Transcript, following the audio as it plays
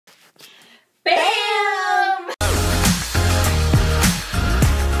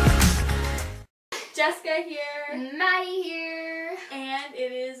Jessica here. Maddie here. And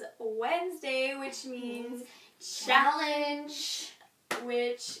it is Wednesday, which means challenge,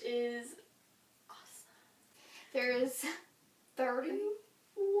 which is awesome. There's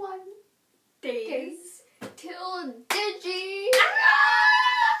 31 days till Digi.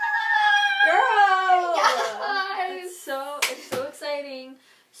 Girl! Yes! It's so exciting.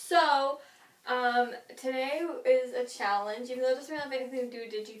 So, today is a challenge. Even though it doesn't really have anything to do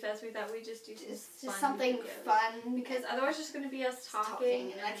with DigiFest, we thought we'd just do Just fun something videos. fun. Because otherwise it's just going to be us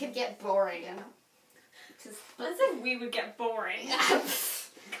talking. And that could get boring. Let's say we would get boring.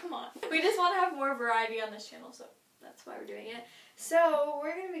 Come on. We just want to have more variety on this channel, so that's why we're doing it. So,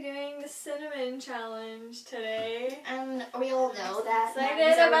 we're going to be doing the cinnamon challenge today. And we all know that.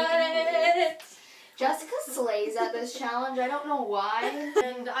 Excited about it! Jessica slays at this challenge. I don't know why.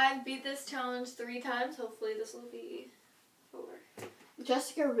 And I've beat this challenge 3 times. Hopefully this will be 4.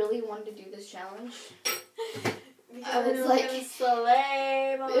 Jessica really wanted to do this challenge. Because it's we were like, gonna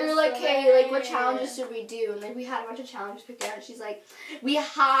slay, we were like, hey, like, what challenges should we do? And then we had a bunch of challenges picked out, and she's like, we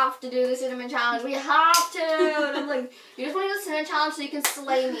have to do the cinnamon challenge. We have to. And I'm like, you just want to do the cinnamon challenge so you can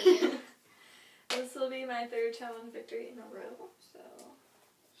slay me. This will be my 3rd challenge victory in a row, so.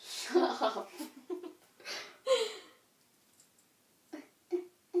 Shut up.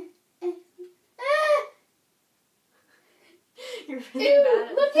 You're really Ew, bad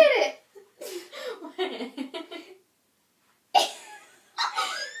at look at it.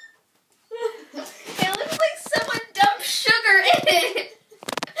 It looks like someone dumped sugar in it.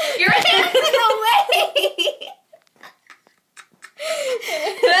 Your hands in the way.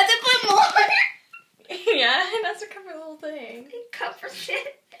 You have to put more. Yeah, it has to cover the whole thing. It covers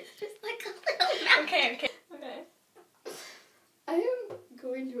it. It's just like a little mouth. Okay. I am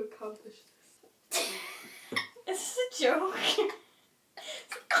going to accomplish this. Is this a joke?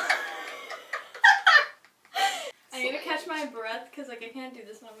 I need to catch my breath because like I can't do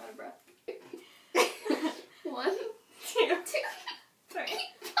this when I'm out of breath. 1, 2, 3.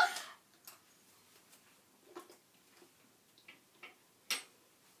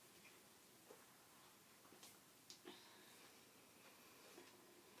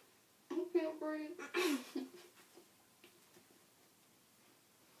 I can't breathe.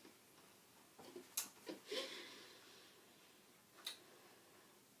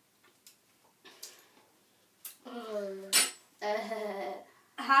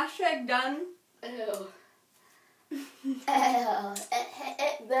 Hashtag done. Ew.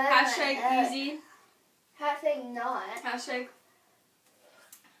 Hashtag easy. Hashtag not. Hashtag.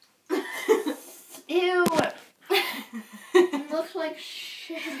 Ew. It looks like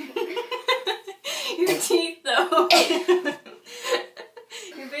shit. Your teeth though.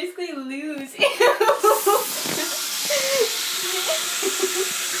 You basically lose.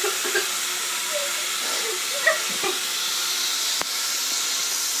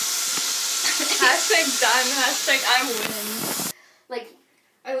 Hashtag done. Hashtag I win. Like,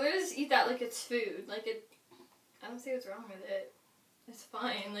 I literally just eat that like it's food. Like it. I don't see what's wrong with it. It's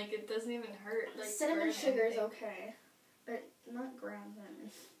fine. Like it doesn't even hurt. Like cinnamon sugar is okay, but not ground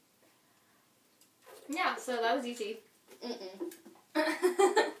cinnamon. Yeah. So that was easy. I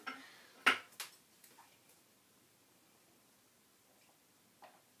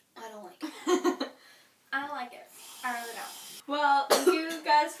don't like it. I don't like it. I really don't. Well, thank you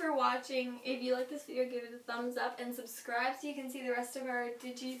guys for watching. If you like this video, give it a thumbs up and subscribe so you can see the rest of our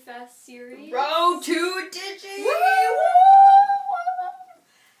DigiFest series. Road to Digi!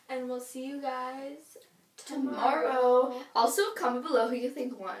 And we'll see you guys tomorrow. Also, comment below who you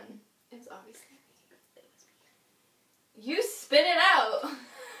think won. It was obviously me. You spit it out.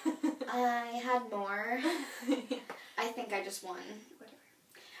 I had more. I think I just won. Whatever.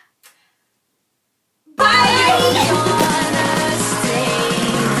 Bye!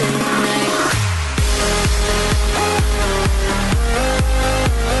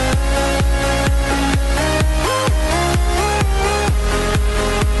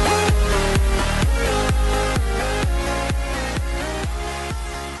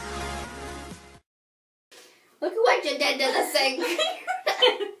 Look at what you did to the sink.